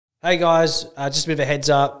Hey guys, just a bit of a heads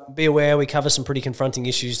up. Be aware we cover some pretty confronting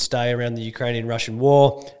issues today around the Ukrainian-Russian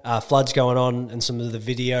war, floods going on, and some of the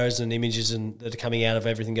videos and images that are coming out of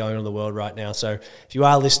everything going on in the world right now. So if you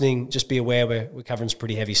are listening, just be aware we're covering some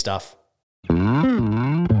pretty heavy stuff.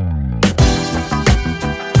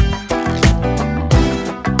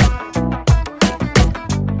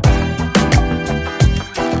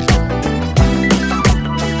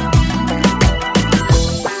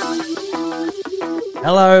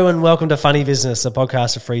 Hello and welcome to Funny Business, a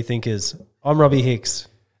podcast of free thinkers. I'm Robbie Hicks.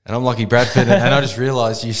 And I'm Lockie Bradford, and I just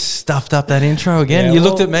realised you stuffed up that intro again. Yeah, you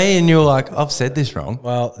looked at me and you were like, I've said this wrong.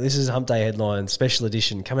 Well, this is Hump Day Headlines, special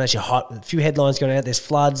edition, coming at you hot. A few headlines going out. There's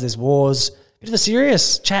floods, there's wars. Bit of a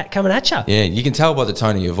serious chat coming at you. Yeah, you can tell by the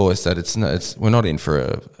tone of your voice that we're not in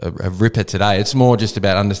for a ripper today. It's more just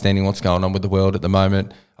about understanding what's going on with the world at the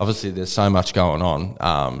moment. Obviously, there's so much going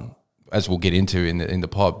on, as we'll get into in the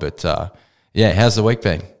pod. But yeah, how's the week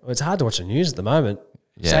been? Well, it's hard to watch the news at the moment.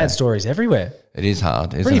 Yeah. Sad stories everywhere. It is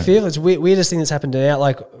hard, isn't Pretty it? fearful. It's the weirdest thing that's happened now,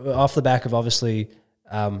 like off the back of obviously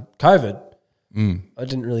COVID. I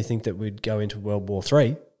didn't really think that we'd go into World War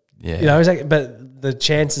III. Yeah. You know, it's like, but the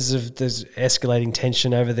chances of there's escalating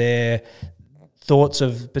tension over there, thoughts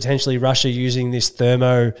of potentially Russia using this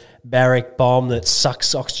thermobaric bomb that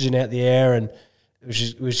sucks oxygen out the air and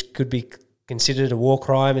which could be considered a war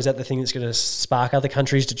crime. Is that the thing that's going to spark other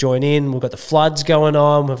countries to join in? We've got the floods going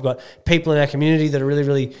on. We've got people in our community that are really,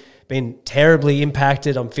 really been terribly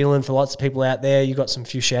impacted. I'm feeling for lots of people out there. You got some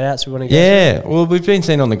few shout outs we want to go Yeah, well, we've been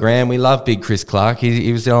seen on the gram. We love big Chris Clark. He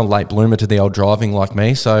was the old late bloomer to the old driving like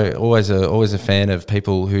me, so always a fan of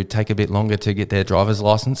people who take a bit longer to get their driver's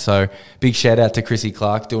license. So big shout out to Chrissy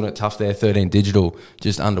Clark, doing it tough there, 13 Digital,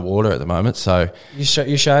 just underwater at the moment. So You showed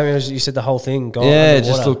me, you said the whole thing gone yeah, it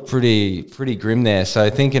underwater. just looked pretty grim there. So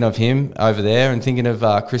thinking of him over there and thinking of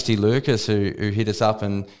Christy Lucas who hit us up,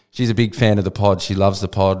 and she's a big fan of the pod. She loves the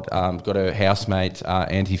pod. Got her housemate,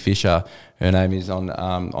 Auntie Fisher, her name is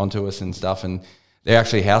onto us and stuff. And they're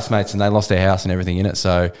actually housemates and they lost their house and everything in it.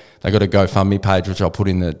 So they got a GoFundMe page, which I'll put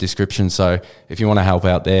in the description. So if you want to help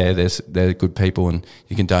out there, they're good people and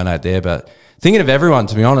you can donate there. But thinking of everyone,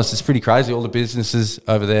 to be honest, it's pretty crazy. All the businesses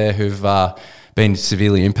over there who've been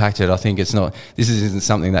severely impacted. I think this isn't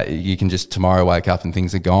something that you can just tomorrow wake up and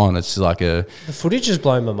things are gone. It's like the footage has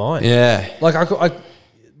blown my mind. Yeah. Like I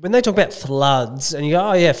when they talk about floods and you go,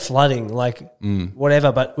 oh yeah, flooding, like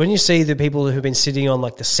whatever. But when you see the people who've been sitting on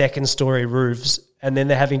like the second story roofs and then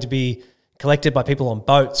they're having to be collected by people on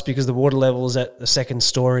boats because the water level is at the second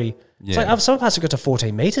story. It's like some parts have got to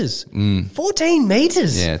 14 metres. 14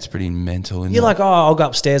 metres? Yeah, it's pretty mental. You're like, oh, I'll go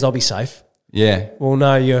upstairs, I'll be safe. Yeah. Well,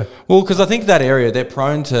 no, you're... Well, because I think that area, they're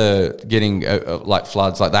prone to getting like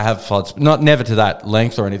floods. Like they have floods, never to that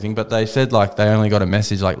length or anything, but they said like they only got a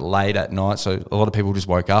message like late at night. So a lot of people just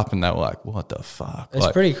woke up and they were like, what the fuck?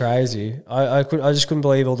 It's pretty crazy. I just couldn't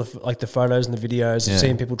believe all the photos and the videos of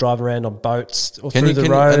seeing people driving around on boats or through the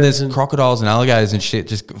roads. And there's crocodiles and alligators and shit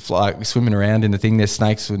just like swimming around in the thing. There's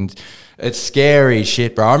snakes and it's scary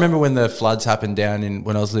shit, bro. I remember when the floods happened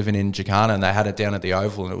when I was living in Jacana and they had it down at the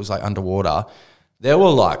Oval and it was like underwater. There were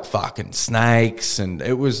like fucking snakes and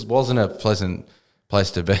it wasn't a pleasant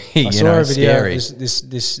place to be. I saw a video scary. of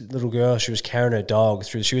this little girl. She was carrying her dog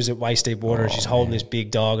through. She was at waist deep water and she's holding this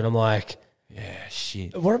big dog. And I'm like, yeah,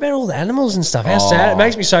 shit. What about all the animals and stuff? How sad! It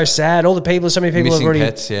makes me so sad. All the people, so many people Missing have already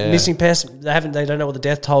pets, missing pets. They don't know what the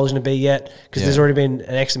death toll is going to be yet because there's already been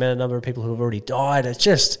an X amount of number of people who have already died. It's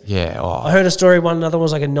just I heard a story. Another one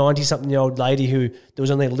was like a 90-something-year-old lady who there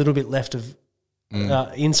was only a little bit left of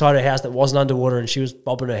inside her house that wasn't underwater, and she was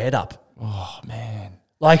bobbing her head up. Oh man!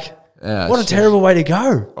 Like what a terrible way to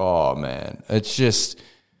go. Oh man, it's just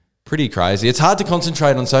pretty crazy. It's hard to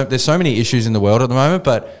concentrate on there's so many issues in the world at the moment,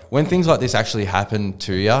 but when things like this actually happen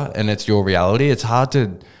to you and it's your reality, it's hard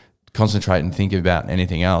to concentrate and think about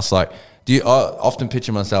anything else. Like, I often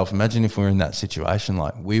picture myself, imagine if we were in that situation,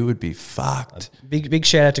 like we would be fucked. Big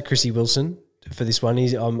shout out to Chrissy Wilson for this one.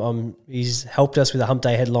 He's helped us with a Hump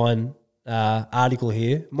Day headline article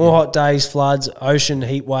here. More hot days, floods, ocean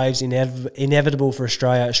heat waves inevitable for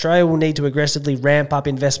Australia. Australia will need to aggressively ramp up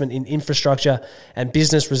investment in infrastructure and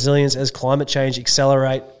business resilience as climate changes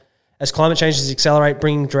accelerate,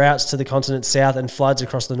 bringing droughts to the continent's south and floods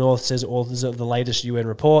across the north, says authors of the latest UN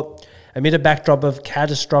report. Amid a backdrop of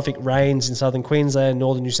catastrophic rains in southern Queensland and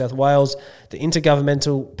northern New South Wales, the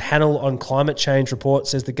Intergovernmental Panel on Climate Change report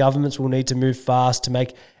says the governments will need to move fast to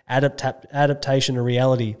make adaptation a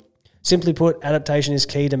reality. Simply put, adaptation is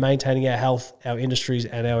key to maintaining our health, our industries,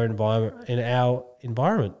 and our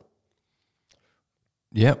environment.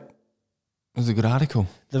 Yep. It was a good article.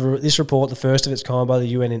 This report, the first of its kind by the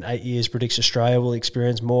UN in 8 years, predicts Australia will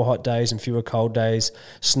experience more hot days and fewer cold days,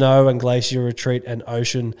 snow and glacier retreat and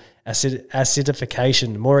ocean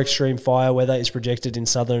acidification. More extreme fire weather is projected in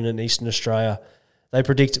southern and eastern Australia. They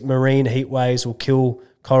predict marine heat waves will kill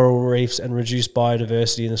coral reefs and reduce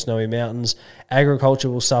biodiversity in the snowy mountains. Agriculture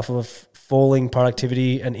will suffer falling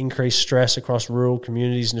productivity and increased stress across rural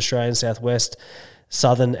communities in Australian southwest,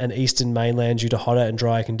 southern and eastern mainland due to hotter and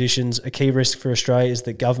drier conditions. A key risk for Australia is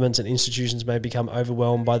that governments and institutions may become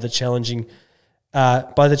overwhelmed by the challenge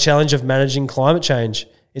of managing climate change.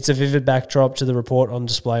 It's a vivid backdrop to the report on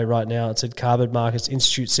display right now. It said Carbon Markets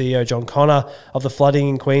Institute CEO John Connor of the flooding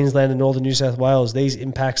in Queensland and northern New South Wales. These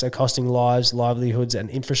impacts are costing lives, livelihoods and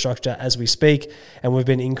infrastructure as we speak, and we've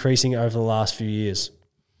been increasing over the last few years.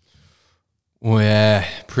 Well, yeah,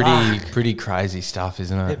 pretty crazy stuff,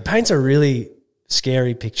 isn't it? It paints a really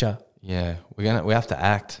scary picture. Yeah, we have to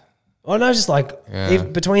act. Oh no, just like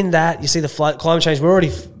between that, you see the climate change. We're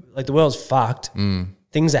already the world's fucked.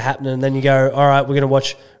 Things are happening, and then you go, all right, we're going to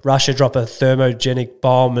watch Russia drop a thermogenic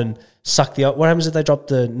bomb and suck the. What happens if they drop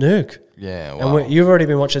the nuke? Yeah, well, and you've already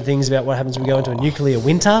been watching things about what happens when we go into a nuclear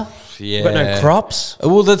winter. Yeah, we've got no crops.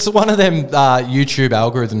 Well, that's one of them YouTube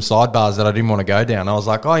algorithm sidebars that I didn't want to go down. I was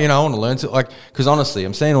like, I want to learn to because honestly,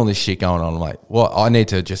 I'm seeing all this shit going on. I'm like, well, I need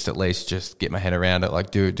to just at least get my head around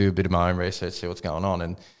it. Do a bit of my own research, see what's going on,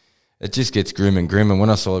 and it just gets grim and grim. And when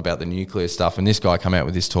I saw about the nuclear stuff, and this guy came out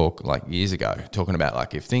with this talk years ago, talking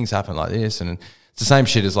about if things happen like this, and it's the same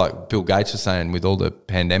shit as Bill Gates was saying with all the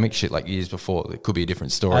pandemic shit years before. It could be a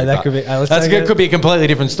different story. Could be a completely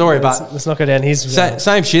different story. But let's not go down his.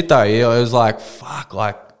 Same shit though. It was fuck.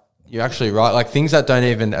 You're actually right. Things that don't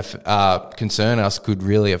even concern us could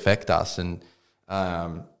really affect us. And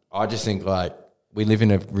I just think we live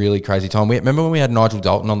in a really crazy time. Remember when we had Nigel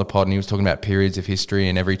Dalton on the pod and he was talking about periods of history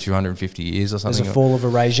and every 250 years or something? There's a fall of a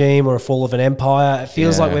regime or a fall of an empire. It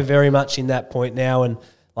feels like we're very much in that point now, and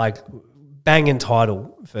banging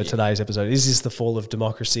title for today's episode. Is this the fall of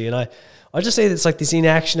democracy? And I just see that it's this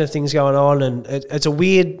inaction of things going on, and it's a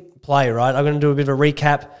weird play, right? I'm going to do a bit of a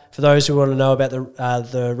recap for those who want to know about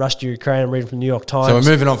the Russia-Ukraine. I'm reading from the New York Times. So we're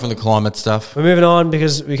moving on from the climate stuff. We're moving on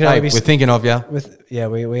because we can. We're thinking of you.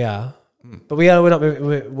 We are. But we're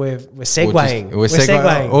segueing. We're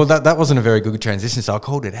segueing. Well, that wasn't a very good transition, so I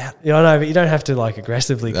called it out. Yeah, I know, but you don't have to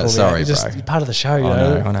aggressively call me out. You're part of the show, you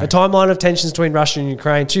know. I know. A timeline of tensions between Russia and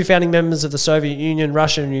Ukraine. Two founding members of the Soviet Union,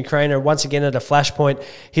 Russia and Ukraine, are once again at a flashpoint.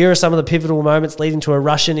 Here are some of the pivotal moments leading to a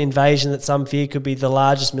Russian invasion that some fear could be the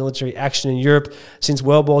largest military action in Europe since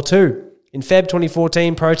World War II. In Feb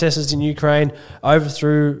 2014, protesters in Ukraine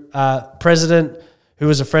overthrew President who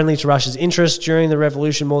was friendly to Russia's interests. During the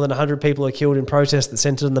revolution, more than 100 people are killed in protests that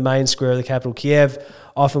centered in the main square of the capital, Kiev,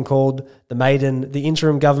 often called the Maidan. The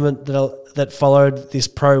interim government that followed this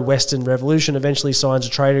pro-Western revolution eventually signs a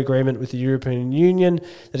trade agreement with the European Union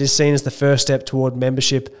that is seen as the first step toward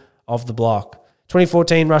membership of the bloc.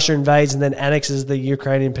 2014, Russia invades and then annexes the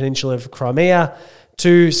Ukrainian peninsula of Crimea,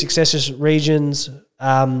 two successive regions,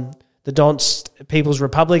 the Donetsk People's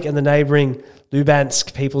Republic and the neighbouring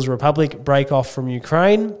Luhansk People's Republic, break off from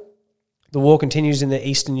Ukraine. The war continues in the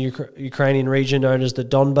eastern Ukrainian region known as the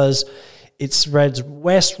Donbas. It spreads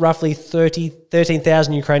west. Roughly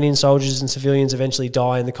 13,000 Ukrainian soldiers and civilians eventually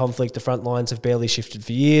die in the conflict. The front lines have barely shifted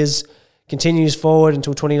for years. Continues forward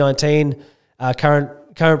until 2019. Current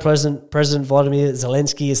President Volodymyr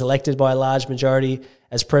Zelensky is elected by a large majority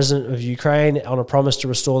as president of Ukraine on a promise to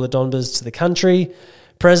restore the Donbas to the country.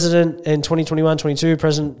 President in 2021-22,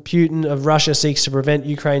 President Putin of Russia seeks to prevent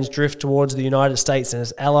Ukraine's drift towards the United States and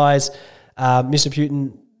its allies. Mr.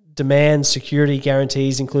 Putin demands security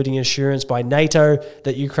guarantees, including assurance by NATO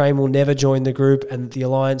that Ukraine will never join the group and that the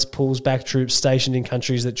alliance pulls back troops stationed in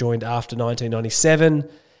countries that joined after 1997.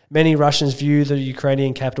 Many Russians view the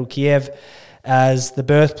Ukrainian capital, Kiev, as the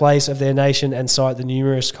birthplace of their nation and cite the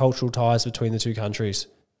numerous cultural ties between the two countries.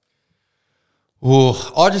 Well,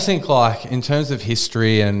 I just think in terms of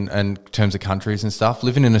history and terms of countries and stuff,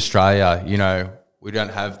 living in Australia, we don't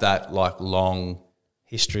have that long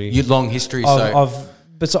history. We have the longest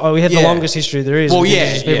history there is. Well,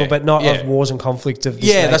 Indigenous people, but not of wars and conflict of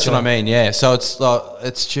this nature. That's what I mean. Yeah, so it's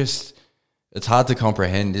hard to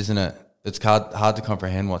comprehend, isn't it? It's hard to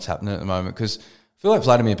comprehend what's happening at the moment because I feel like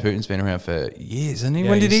Vladimir Putin's been around for years, hasn't he?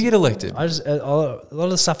 When did he get elected? A lot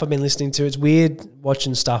of the stuff I've been listening to, it's weird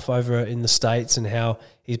watching stuff over in the States and how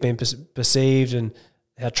he's been perceived and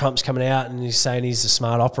how Trump's coming out and he's saying he's a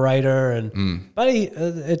smart operator. But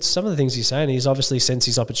it's some of the things he's saying. He's obviously sensed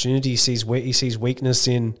his opportunity. He sees weakness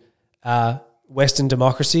in Western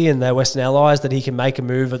democracy and their Western allies that he can make a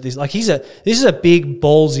move at this. Like this is a big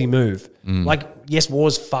ballsy move. Like, yes,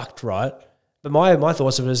 war's fucked, right? But my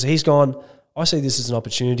thoughts of it is he's gone, I see this as an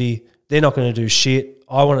opportunity. They're not going to do shit.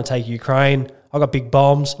 I want to take Ukraine. I got big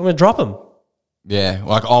bombs. I'm going to drop them. Yeah,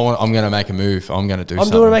 like I'm going to make a move. I'm going to do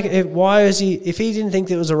something. Why is he? If he didn't think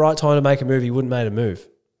that it was the right time to make a move, he wouldn't have made a move.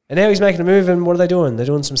 And now he's making a move, and what are they doing? They're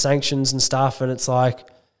doing some sanctions and stuff, and it's like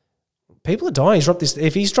people are dying.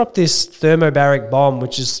 If he's dropped this thermobaric bomb,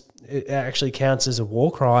 which it actually counts as a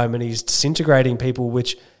war crime, and he's disintegrating people,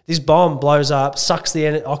 which this bomb blows up, sucks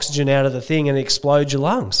the oxygen out of the thing, and explodes your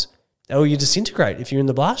lungs. Or you disintegrate if you're in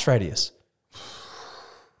the blast radius.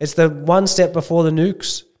 It's the one step before the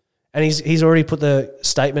nukes. And he's already put the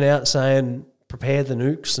statement out saying prepare the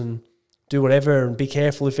nukes and do whatever and be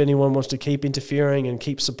careful if anyone wants to keep interfering and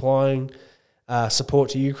keep supplying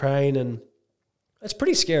support to Ukraine. And it's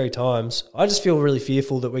pretty scary times. I just feel really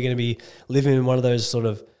fearful that we're going to be living in one of those sort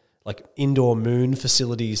of like indoor moon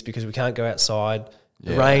facilities because we can't go outside.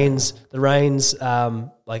 The rain's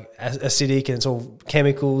like acidic and it's all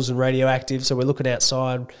chemicals and radioactive. So we're looking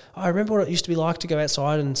outside. I remember what it used to be like to go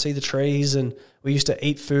outside and see the trees, and we used to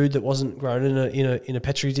eat food that wasn't grown in a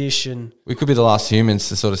petri dish. And we could be the last humans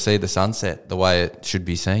to sort of see the sunset the way it should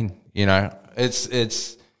be seen. You know,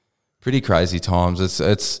 it's pretty crazy times.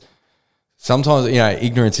 It's sometimes, you know,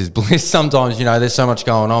 ignorance is bliss. Sometimes, you know, there's so much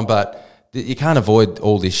going on, but you can't avoid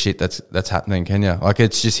all this shit that's happening, can you? Like,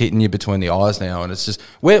 it's just hitting you between the eyes now, and it's just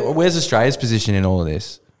where's Australia's position in all of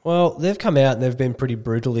this? Well, they've come out and they've been pretty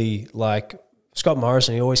brutally, like Scott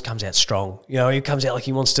Morrison. He always comes out strong. You know, he comes out like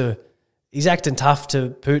he wants to. He's acting tough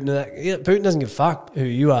to Putin. Putin doesn't give a fuck who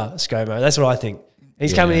you are, ScoMo. That's what I think.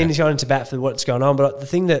 He's coming in. He's going into bat for what's going on. But the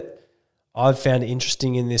thing that I've found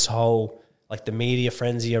interesting in this whole, like, the media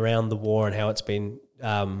frenzy around the war and how it's been.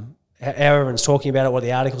 How everyone's talking about it, what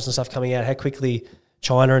the articles and stuff coming out, how quickly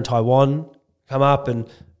China and Taiwan come up, and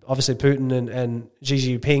obviously Putin and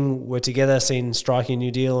Xi Jinping were together, seen striking a new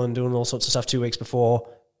deal and doing all sorts of stuff 2 weeks before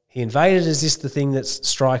he invaded. Is this the thing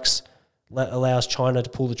that allows China to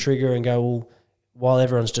pull the trigger and go, well, while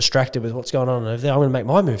everyone's distracted with what's going on over there, I'm going to make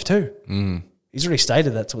my move too? He's already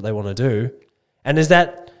stated that's what they want to do. And is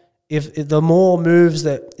that... If the more moves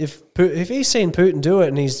that if he's seen Putin do it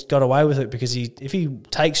and he's got away with it because if he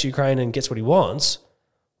takes Ukraine and gets what he wants,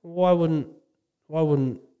 why wouldn't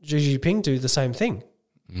Xi Jinping do the same thing?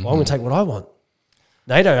 Well, I'm going to take what I want.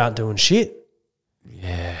 NATO aren't doing shit.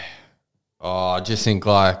 Yeah. Oh, I just think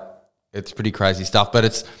like it's pretty crazy stuff, but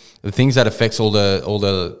it's the things that affects all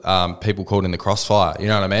the people caught in the crossfire. You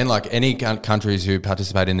know what I mean? Like any countries who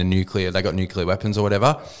participate in the nuclear, they got nuclear weapons or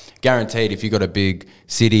whatever. Guaranteed, if you got a big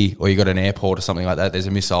city or you got an airport or something like that, there's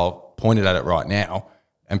a missile pointed at it right now,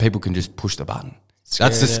 and people can just push the button.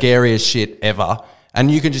 That's the scariest shit ever,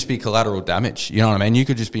 and you can just be collateral damage. You know what I mean? You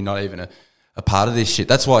could just be not even a part of this shit.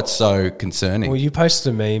 That's why it's so concerning. Well, you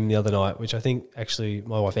posted a meme the other night, which I think actually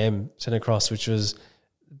my wife Em sent across, which was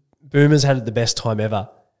boomers had the best time ever.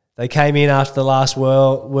 They came in after the last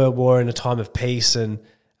World War in a time of peace and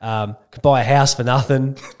could buy a house for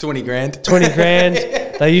nothing. 20 grand. 20 grand.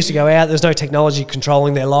 They used to go out. There's no technology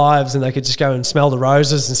controlling their lives, and they could just go and smell the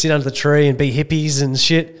roses and sit under the tree and be hippies and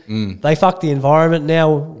shit. They fucked the environment.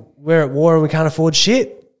 Now we're at war and we can't afford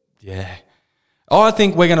shit. Yeah. Oh, I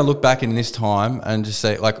think we're going to look back in this time and just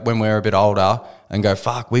say, like, when we're a bit older and go,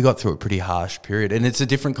 fuck, we got through a pretty harsh period. And it's a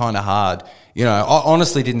different kind of hard. You know, I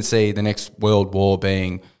honestly didn't see the next world war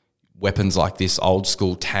being weapons like this, old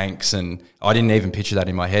school tanks, and I didn't even picture that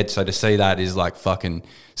in my head. So to see that is like fucking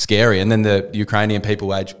scary. And then the Ukrainian people,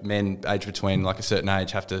 men aged between like a certain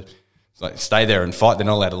age, have to like stay there and fight. They're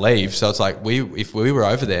not allowed to leave. So it's like if we were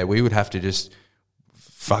over there, we would have to just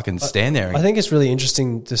fucking stand there. I think it's really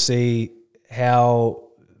interesting to see how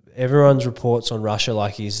everyone's reports on Russia,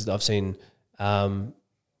 like I've seen Putin,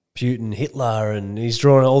 Hitler, and he's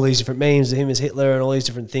drawn all these different memes of him as Hitler and all these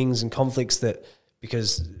different things and conflicts that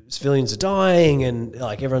because civilians are dying and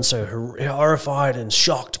like everyone's so horrified and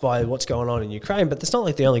shocked by what's going on in Ukraine. But that's not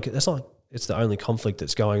like it's the only conflict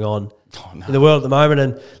that's going on in the world at the moment.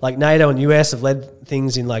 And like NATO and US have led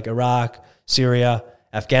things in like Iraq, Syria,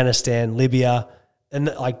 Afghanistan, Libya, and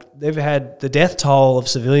like they've had the death toll of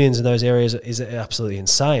civilians in those areas is absolutely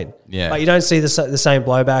insane. Yeah, but you don't see the same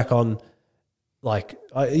blowback on. Like,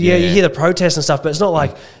 you hear the protests and stuff, but it's not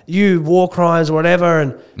like war crimes or whatever.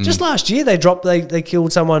 And just last year they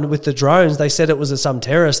killed someone with the drones. They said it was some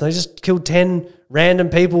terrorist, and they just killed 10 random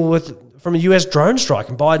people from a US drone strike,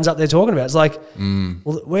 and Biden's up there talking about it. It's like,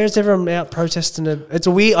 well, where's everyone out protesting? It's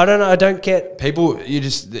a weird, I don't know, I don't get. People,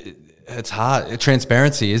 it's hard.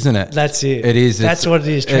 Transparency, isn't it? That's it. It is. That's what it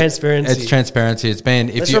is. Transparency. It's transparency. It's been,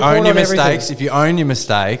 if Let's you report own your on everything. mistakes, if you own your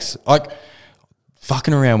mistakes, like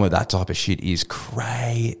fucking around with that type of shit is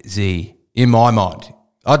crazy in my mind.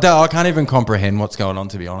 I can't even comprehend what's going on,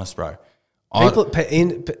 to be honest, bro.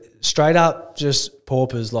 Straight up, just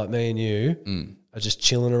paupers like me and you are just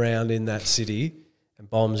chilling around in that city, and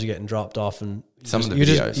bombs are getting dropped off, and you're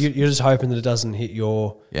just hoping that it doesn't hit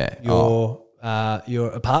your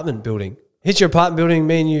apartment building. Hits your apartment building,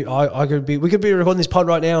 me and you. We could be recording this pod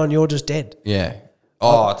right now, and you're just dead. Yeah.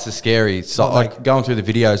 Oh, it's a scary. So like going through the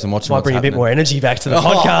videos and watching. Might bring a bit more energy back to the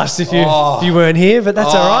podcast if you weren't here, but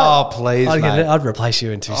that's all right. Oh, please, mate. I'd replace you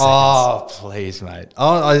in 2 seconds. Oh, please, mate.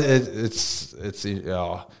 I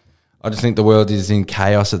just think the world is in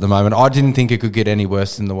chaos at the moment. I didn't think it could get any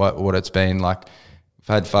worse than what it's been. Like, we've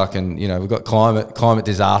had fucking, we've got climate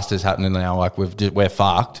disasters happening now. Like, we're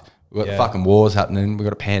fucked. We've got fucking wars happening. We've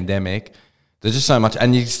got a pandemic. There's just so much,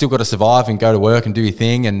 and you still got to survive and go to work and do your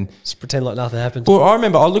thing and just pretend like nothing happened. Well,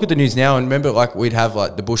 I look at the news now and remember, like, we'd have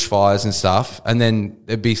like the bushfires and stuff, and then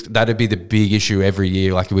that'd be the big issue every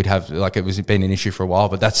year. Like, we'd have, like, it was been an issue for a while,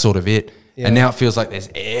 but that's sort of it. Yeah. And now it feels like there's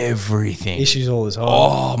everything, issues all the time.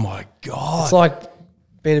 Oh my god, it's like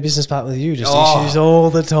being a business partner with you, just issues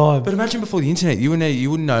all the time. But imagine before the internet, you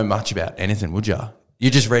wouldn't know much about anything, would you?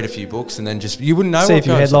 You just read a few books and then you wouldn't know. See a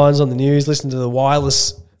few headlines on the news, listen to the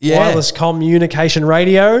wireless communication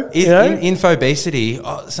radio.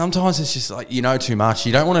 Infobesity. Sometimes it's just like you know too much.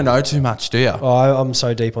 You don't want to know too much, do you? Oh, I'm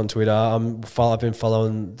so deep on Twitter. I've been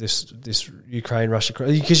following this Ukraine-Russia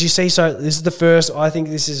because you see. So this is the first. I think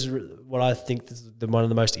this is what I think one of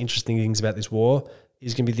the most interesting things about this war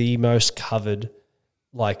is going to be the most covered.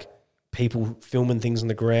 Like, people filming things on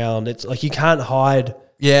the ground. It's like you can't hide.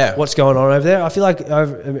 Yeah, what's going on over there? I feel like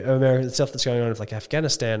over America, the stuff that's going on with like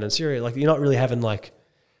Afghanistan and Syria, like you're not really having like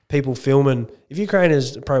people filming. If Ukraine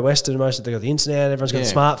is pro-Western, most of them got the internet, everyone's got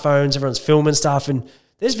smartphones, everyone's filming stuff, and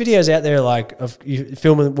there's videos out there like of you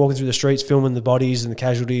filming, walking through the streets, filming the bodies and the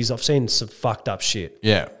casualties. I've seen some fucked up shit.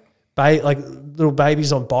 Yeah, like little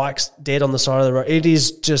babies on bikes dead on the side of the road. It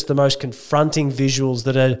is just the most confronting visuals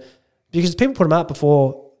that are because people put them up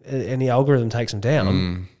before any algorithm takes them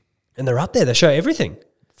down, and they're up there. They show everything.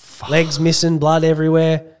 Legs missing, blood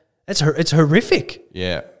everywhere. It's horrific.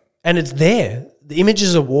 Yeah. And it's there. The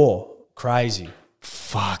images of war. Crazy.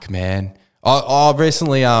 Fuck, man. I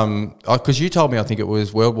recently, because you told me, I think it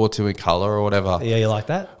was World War II in colour or whatever. Yeah, you like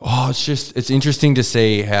that? Oh, it's interesting to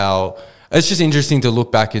see how, it's just interesting to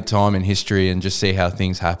look back at time in history and just see how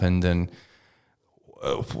things happened. And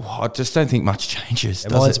I just don't think much changes.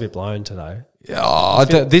 Mine's a bit blown today.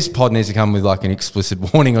 This pod needs to come with like an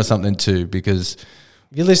explicit warning or something too, because...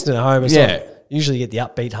 If you're listening at home, usually you get the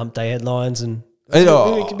upbeat hump day headlines and we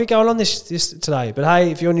could be going on this today. But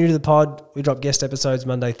hey, if you're new to the pod, we drop guest episodes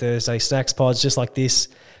Monday, Thursday, snacks pods just like this.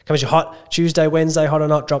 Come as your hot Tuesday, Wednesday, hot or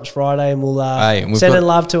not drops Friday, and we'll send in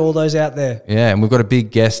love to all those out there. Yeah, and we've got a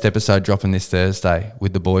big guest episode dropping this Thursday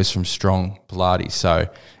with the boys from Strong Pilates. So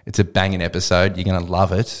it's a banging episode. You're going to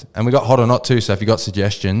love it. And we got hot or not too, so if you got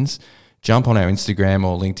suggestions, jump on our Instagram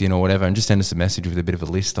or LinkedIn or whatever and just send us a message with a bit of a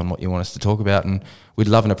list on what you want us to talk about, and we'd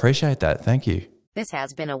love and appreciate that. Thank you. This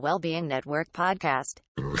has been a Wellbeing Network podcast.